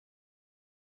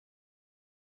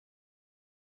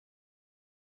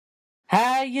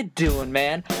How you doing,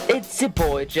 man? It's your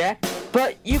boy Jack,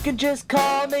 but you can just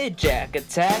call me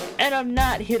Jakatak, and I'm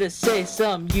not here to say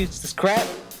some useless crap.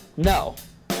 No,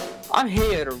 I'm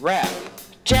here to rap.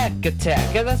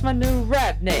 Jakatak, and that's my new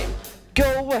rap name.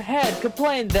 Go ahead,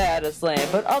 complain that it's lame,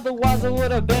 but otherwise I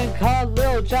would have been called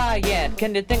Lil Giant.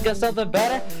 Can you think of something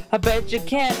better? I bet you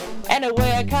can.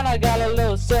 Anyway, I kinda got a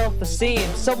little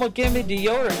self-esteem. Someone give me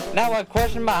deodorant, now I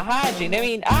question my hygiene. I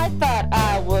mean, I thought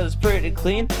I was pretty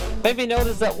clean. Maybe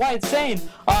notice that white stain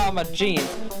on my jeans.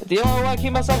 The only way I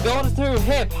keep myself going is through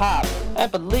hip-hop.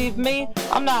 And believe me,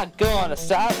 I'm not gonna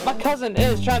stop. My cousin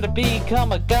is trying to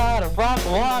become a god of rock.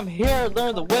 Well, I'm here to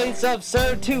learn the ways of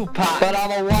Sir Tupac. But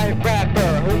I'm a white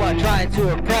rapper who I'm trying to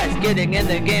impress. Getting in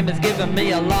the game is giving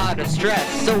me a lot of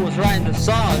stress. So was writing the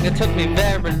song, it took me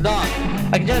very long.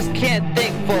 I just can't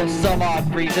think for some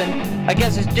odd reason. I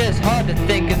guess it's just hard to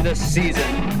think in this season.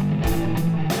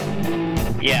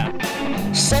 Yeah.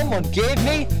 Someone gave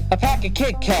me a pack of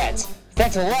Kit Kats.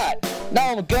 That's a lot.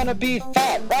 Now I'm gonna be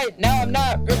fat. Right now I'm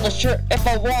not really sure if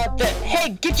I want that.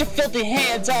 Hey, get your filthy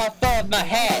hands off of my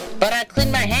hat. But I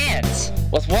clean my hands.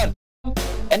 With what?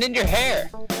 And in your hair.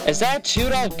 Is that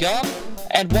chewed out gum?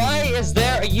 And why is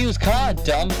there a used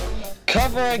condom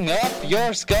covering up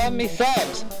your scummy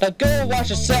thumbs? Now go wash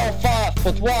yourself off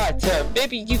with water.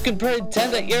 Maybe you can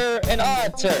pretend that you're an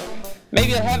otter.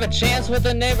 Maybe you'll have a chance with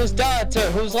a neighbor's daughter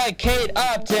who's like Kate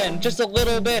Upton, just a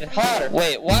little bit hotter.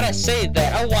 Wait, why'd I say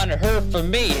that? I wanted her for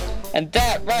me. And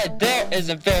that right there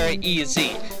isn't very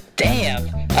easy. Damn,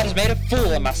 I just made a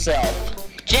fool of myself.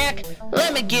 Jack,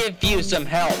 let me give you some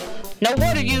help. Now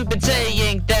what have you been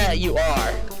saying that you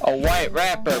are? A white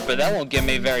rapper, but that won't get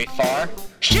me very far.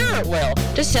 Sure it will.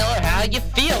 Just tell her how you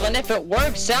feel, and if it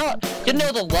works out, you'll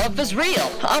know the love is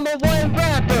real. I'm a white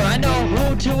rapper, I know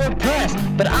who to impress,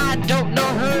 but I don't know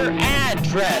her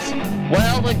address.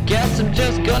 Well, I guess I'm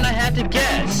just gonna have to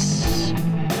guess.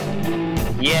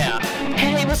 Yeah.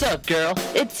 Hey, what's up, girl?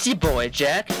 It's your boy,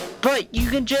 Jack. But you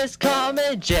can just call me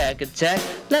Jakatak.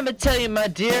 Let me tell you, my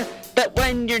dear, that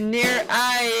when you're near,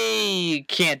 I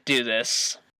can't do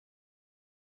this.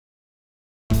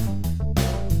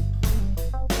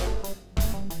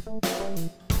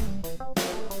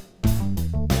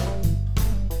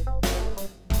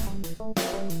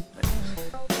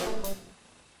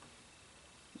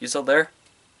 You still there?